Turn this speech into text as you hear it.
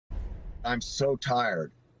I'm so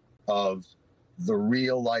tired of the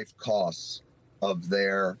real life costs of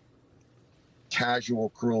their casual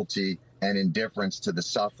cruelty and indifference to the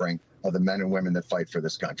suffering of the men and women that fight for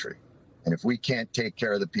this country. And if we can't take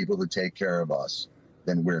care of the people who take care of us,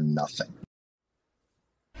 then we're nothing.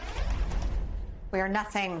 We are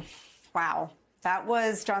nothing. Wow. That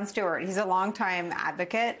was Jon Stewart. He's a longtime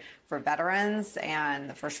advocate for veterans and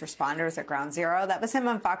the first responders at Ground Zero. That was him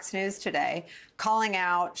on Fox News today, calling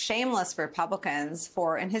out shameless Republicans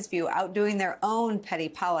for, in his view, outdoing their own petty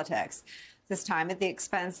politics, this time at the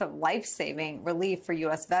expense of life-saving relief for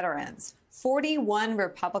U.S. veterans. 41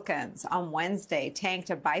 Republicans on Wednesday tanked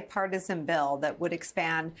a bipartisan bill that would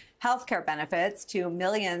expand health care benefits to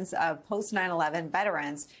millions of post-9/11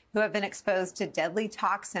 veterans who have been exposed to deadly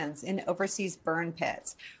toxins in overseas burn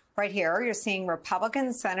pits. Right here, you're seeing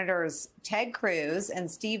Republican Senators Ted Cruz and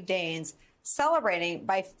Steve Daines celebrating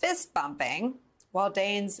by fist bumping while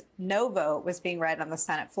Daines' no vote was being read on the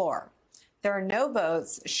Senate floor. There are no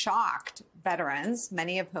votes shocked veterans,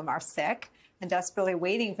 many of whom are sick and desperately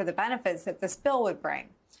waiting for the benefits that this bill would bring.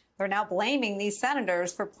 They're now blaming these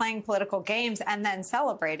senators for playing political games and then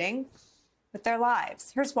celebrating with their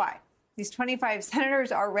lives. Here's why. These 25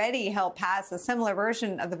 senators already helped pass a similar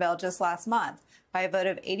version of the bill just last month by a vote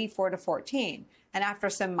of 84-14. And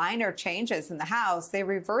after some minor changes in the House, they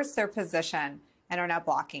reversed their position and are now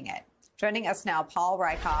blocking it. Joining us now, Paul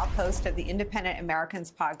Rieckhoff, host of the Independent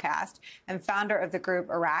Americans podcast and founder of the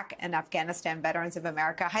group Iraq and Afghanistan Veterans of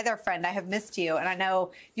America. Hi there, friend. I have missed you. And I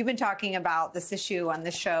know you've been talking about this issue on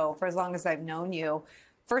this show for as long as I've known you.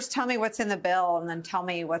 First, tell me what's in the bill and then tell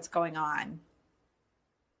me what's going on.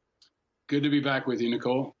 Good to be back with you,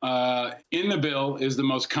 Nicole. In the bill is the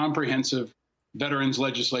most comprehensive veterans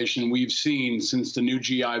legislation we've seen since the new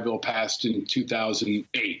GI Bill passed in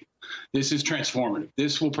 2008. This is transformative.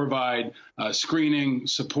 This will provide screening,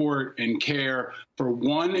 support, and care for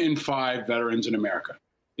 1 in 5 veterans in America.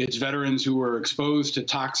 It's veterans who were exposed to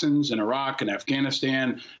toxins in Iraq and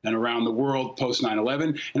Afghanistan and around the world post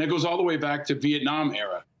 9/11. And it goes all the way back to Vietnam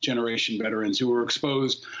era generation veterans who were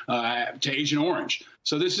exposed to Agent Orange.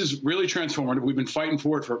 So this is really transformative. We've been fighting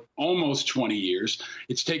for it for almost 20 years.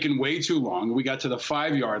 It's taken way too long. We got to the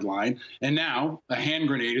 5-yard line, and now a hand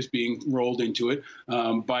grenade is being rolled into it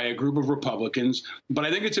by a group of Republicans. But I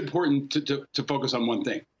think it's important to focus on one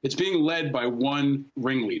thing. It's being led by one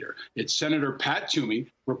ringleader. It's Senator Pat Toomey,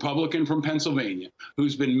 Republican from Pennsylvania,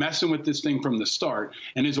 who's been messing with this thing from the start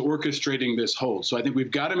and is orchestrating this hold. So I think we've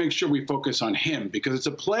got to make sure we focus on him because it's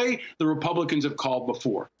a play the Republicans have called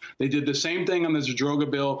before. They did the same thing on the Zadroga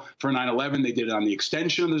bill for 9/11. They did it on the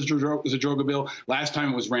extension of the Zadroga bill. Last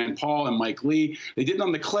time it was Rand Paul and Mike Lee. They did it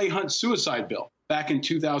on the Clay Hunt suicide bill back in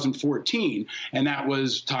 2014, and that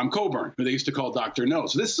was Tom Coburn, who they used to call Dr. No.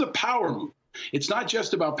 So this is a power move. It's not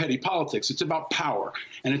just about petty politics. It's about power.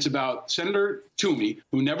 And it's about Senator Toomey,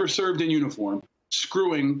 who never served in uniform,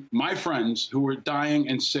 screwing my friends who are dying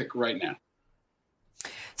and sick right now.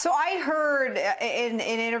 So I heard in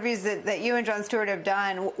interviews that you and Jon Stewart have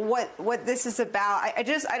done what this is about. I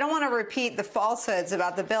don't want to repeat the falsehoods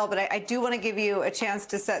about the bill, but I do want to give you a chance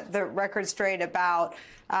to set the record straight about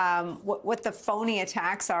what the phony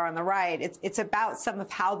attacks are on the right. It's about some of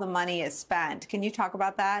how the money is spent. Can you talk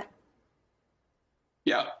about that?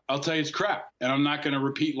 Yeah, I'll tell you it's crap. And I'm not going to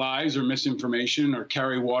repeat lies or misinformation or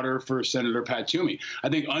carry water for Senator Pat Toomey. I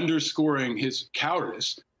think underscoring his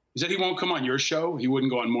cowardice is that he won't come on your show. He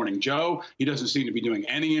wouldn't go on Morning Joe. He doesn't seem to be doing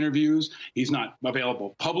any interviews. He's not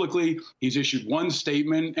available publicly. He's issued one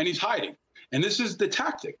statement and he's hiding. And this is the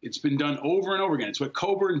tactic. It's been done over and over again. It's what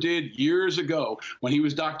Coburn did years ago when he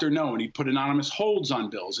was Dr. No, and he'd put anonymous holds on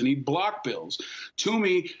bills and he'd block bills.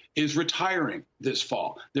 Toomey is retiring this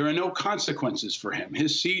fall. There are no consequences for him.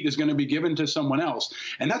 His seat is going to be given to someone else.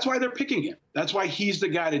 And that's why they're picking him. That's why he's the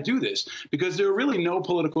guy to do this, because there are really no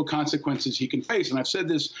political consequences he can face. And I've said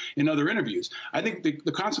this in other interviews. I think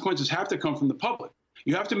the consequences have to come from the public.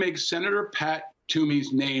 You have to make Senator Pat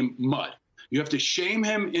Toomey's name mud. You have to shame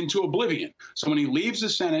him into oblivion. So when he leaves the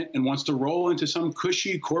Senate and wants to roll into some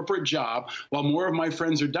cushy corporate job while more of my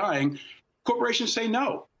friends are dying, corporations say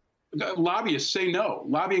no. Lobbyists say no.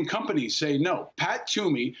 Lobbying companies say no. Pat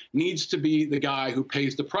Toomey needs to be the guy who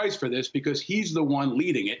pays the price for this because he's the one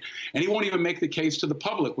leading it. And he won't even make the case to the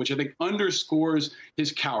public, which I think underscores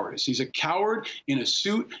his cowardice. He's a coward in a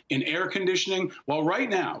suit, in air conditioning, while right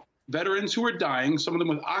now, veterans who are dying, some of them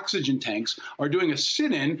with oxygen tanks, are doing a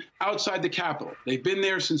sit-in outside the Capitol. They've been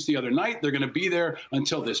there since the other night. They're going to be there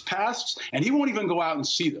until this passes, and he won't even go out and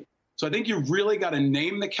see them. So I think you've really got to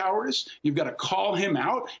name the cowardice. You've got to call him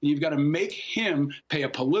out, and you've got to make him pay a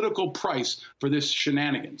political price for this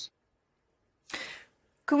shenanigans.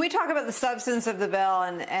 Can we talk about the substance of the bill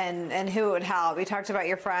and who it would help? You talked about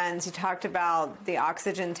your friends. You talked about the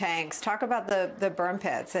oxygen tanks. Talk about the burn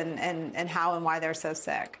pits and how and why they're so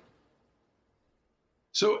sick.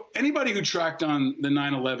 So anybody who tracked on the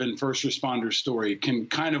 9/11 first responder story can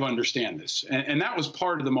kind of understand this. And that was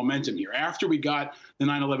part of the momentum here. After we got the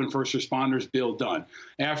 9/11 first responders bill done,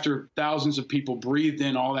 after thousands of people breathed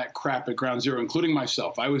in all that crap at Ground Zero, including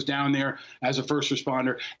myself, I was down there as a first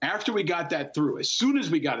responder. After we got that through, as soon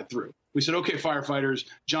as we got it through, we said, okay, firefighters,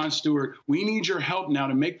 Jon Stewart, we need your help now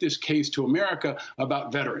to make this case to America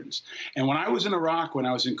about veterans. And when I was in Iraq, when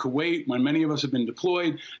I was in Kuwait, when many of us have been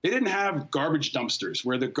deployed, they didn't have garbage dumpsters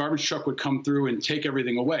where the garbage truck would come through and take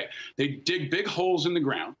everything away. They dig big holes in the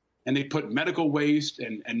ground, and they put medical waste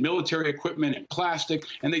and military equipment and plastic,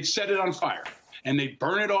 and they'd set it on fire. And they'd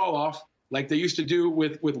burn it all off like they used to do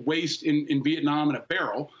with waste in Vietnam in a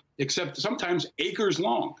barrel, except sometimes acres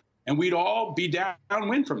long. And we'd all be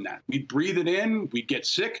downwind from that. We'd breathe it in, we'd get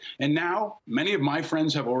sick. And now many of my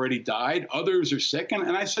friends have already died. Others are sick.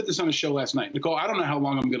 And I said this on a show last night. Nicolle, I don't know how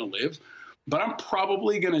long I'm going to live, but I'm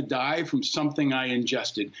probably going to die from something I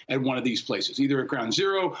ingested at one of these places, either at Ground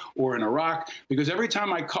Zero or in Iraq, because every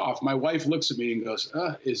time I cough, my wife looks at me and goes,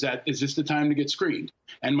 is this the time to get screened?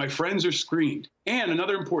 And my friends are screened. And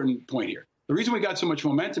another important point here. The reason we got so much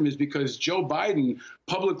momentum is because Joe Biden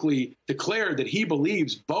publicly declared that he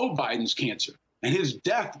believes Beau Biden's cancer and his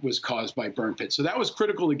death was caused by burn pits. So that was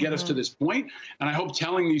critical to get us to this point. And I hope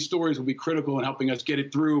telling these stories will be critical in helping us get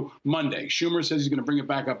it through Monday. Schumer says he's going to bring it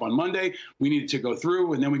back up on Monday. We need it to go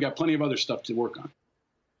through, and then we got plenty of other stuff to work on.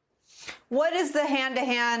 What does the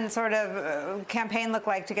hand-to-hand sort of campaign look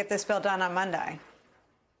like to get this bill done on Monday?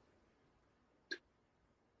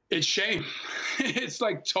 It's shame. It's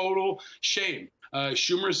like total shame.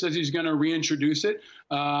 Schumer says he's going to reintroduce it.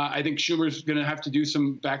 I think Schumer's going to have to do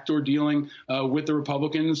some backdoor dealing with the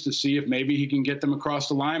Republicans to see if maybe he can get them across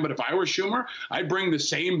the line. But if I were Schumer, I'd bring the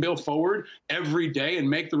same bill forward every day and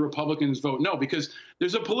make the Republicans vote no, because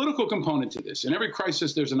there's a political component to this. In every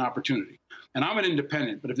crisis, there's an opportunity. And I'm an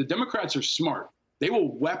independent. But if the Democrats are smart, they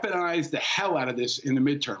will weaponize the hell out of this in the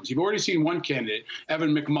midterms. You've already seen one candidate,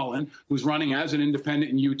 Evan McMullin, who's running as an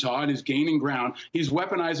independent in Utah and is gaining ground. He's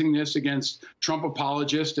weaponizing this against Trump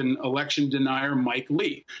apologist and election denier Mike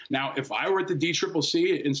Lee. Now, if I were at the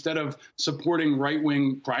DCCC, instead of supporting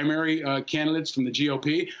right-wing primary candidates from the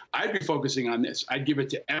GOP, I'd be focusing on this. I'd give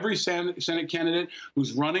it to every Senate candidate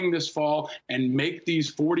who's running this fall and make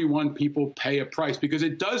these 41 people pay a price, because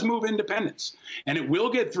it does move independence, and it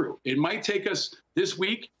will get through. It might take us this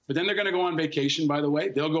week, but then they're going to go on vacation, by the way.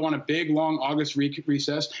 They'll go on a big, long August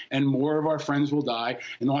recess, and more of our friends will die,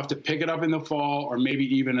 and they'll have to pick it up in the fall or maybe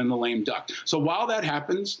even in the lame duck. So while that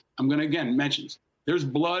happens, I'm going to, again, mention there's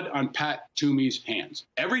blood on Pat Toomey's hands.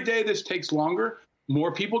 Every day this takes longer,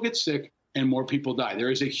 more people get sick, and more people die. There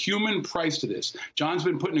is a human price to this. John's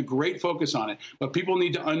been putting a great focus on it, but people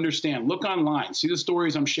need to understand. Look online, see the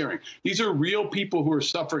stories I'm sharing. These are real people who are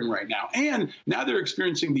suffering right now. And now they're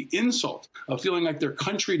experiencing the insult of feeling like their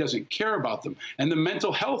country doesn't care about them, and the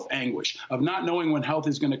mental health anguish of not knowing when health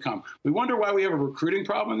is going to come. We wonder why we have a recruiting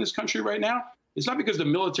problem in this country right now. It's not because the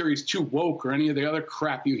military is too woke or any of the other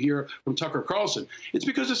crap you hear from Tucker Carlson. It's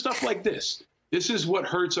because of stuff like this. This is what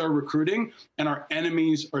hurts our recruiting, and our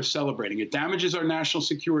enemies are celebrating. It damages our national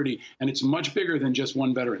security, and it's much bigger than just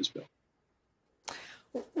one veterans bill.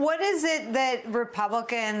 What is it that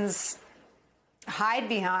Republicans hide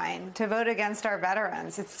behind to vote against our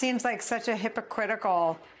veterans? It seems like such a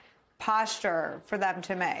hypocritical posture for them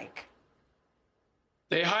to make.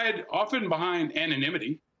 They hide often behind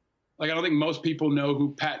anonymity. Like, I don't think most people know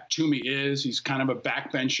who Pat Toomey is. He's kind of a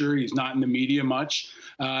backbencher. He's not in the media much.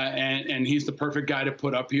 And he's the perfect guy to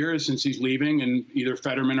put up here since he's leaving, and either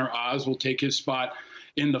Fetterman or Oz will take his spot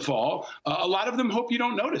in the fall. A lot of them hope you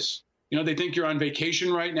don't notice. You know, they think you're on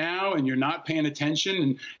vacation right now and you're not paying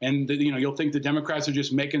attention, and you know, you'll think the Democrats are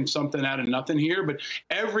just making something out of nothing here. But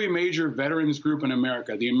every major veterans group in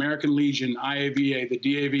America, the American Legion, IAVA, the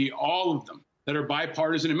DAV, all of them that are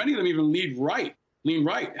bipartisan, and many of them even lean right,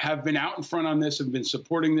 have been out in front on this, have been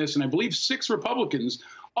supporting this. And I believe 6 Republicans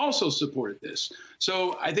also supported this.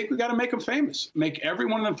 So I think we got to make them famous, make every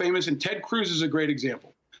one of them famous. And Ted Cruz is a great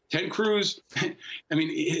example. Ted Cruz, I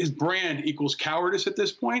mean, his brand equals cowardice at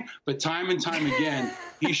this point, but time and time again,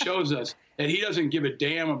 he shows us that he doesn't give a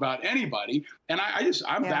damn about anybody. And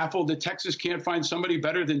I'm baffled that Texas can't find somebody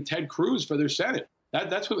better than Ted Cruz for their Senate.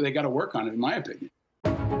 That's what they got to work on, in my opinion.